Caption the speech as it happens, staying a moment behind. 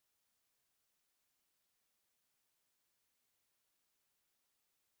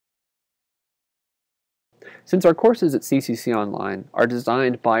Since our courses at CCCOnline are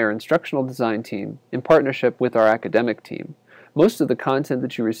designed by our instructional design team in partnership with our academic team, most of the content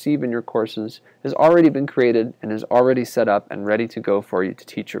that you receive in your courses has already been created and is already set up and ready to go for you to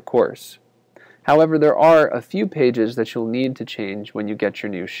teach your course. However, there are a few pages that you'll need to change when you get your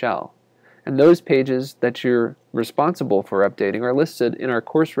new shell. And those pages that you're responsible for updating are listed in our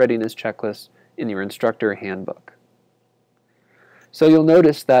course readiness checklist in your instructor handbook. So you'll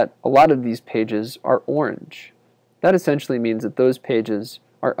notice that a lot of these pages are orange. That essentially means that those pages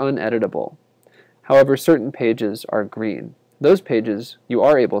are uneditable. However, certain pages are green. Those pages you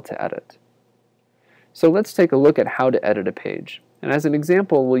are able to edit. So let's take a look at how to edit a page. And as an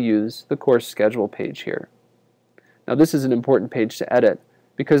example, we'll use the course schedule page here. Now this is an important page to edit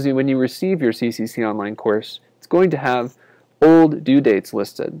because when you receive your CCCOnline course, it's going to have old due dates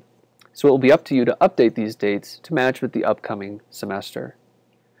listed. So it will be up to you to update these dates to match with the upcoming semester.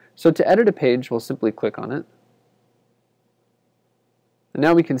 So to edit a page, we'll simply click on it. And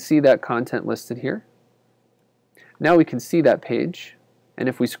now we can see that content listed here. Now we can see that page, and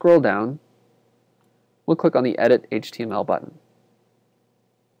if we scroll down, we'll click on the Edit HTML button.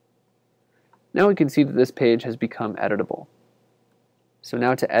 Now we can see that this page has become editable. So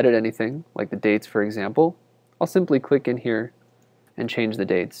now to edit anything, like the dates for example, I'll simply click in here and change the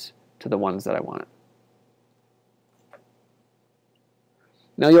dates to the ones that I want.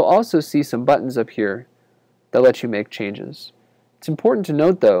 Now you'll also see some buttons up here that let you make changes. It's important to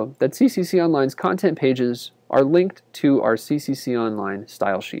note though that CCCOnline's content pages are linked to our CCCOnline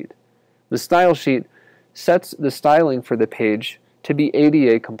style sheet. The style sheet sets the styling for the page to be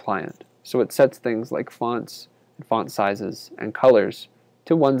ADA compliant. So it sets things like fonts, and font sizes, and colors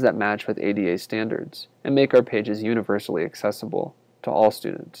to ones that match with ADA standards and make our pages universally accessible to all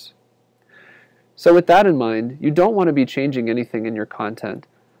students. So with that in mind, you don't want to be changing anything in your content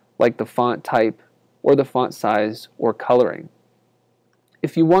like the font type or the font size or coloring.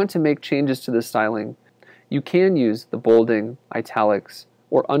 If you want to make changes to the styling, you can use the bolding, italics,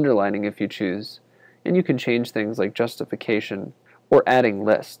 or underlining if you choose, and you can change things like justification or adding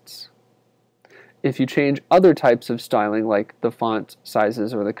lists. If you change other types of styling like the font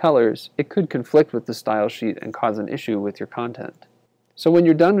sizes or the colors, it could conflict with the style sheet and cause an issue with your content. So when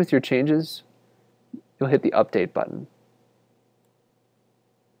you're done with your changes, you'll hit the Update button.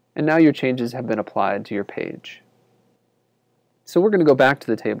 And now your changes have been applied to your page. So we're going to go back to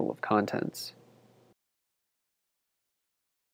the table of contents.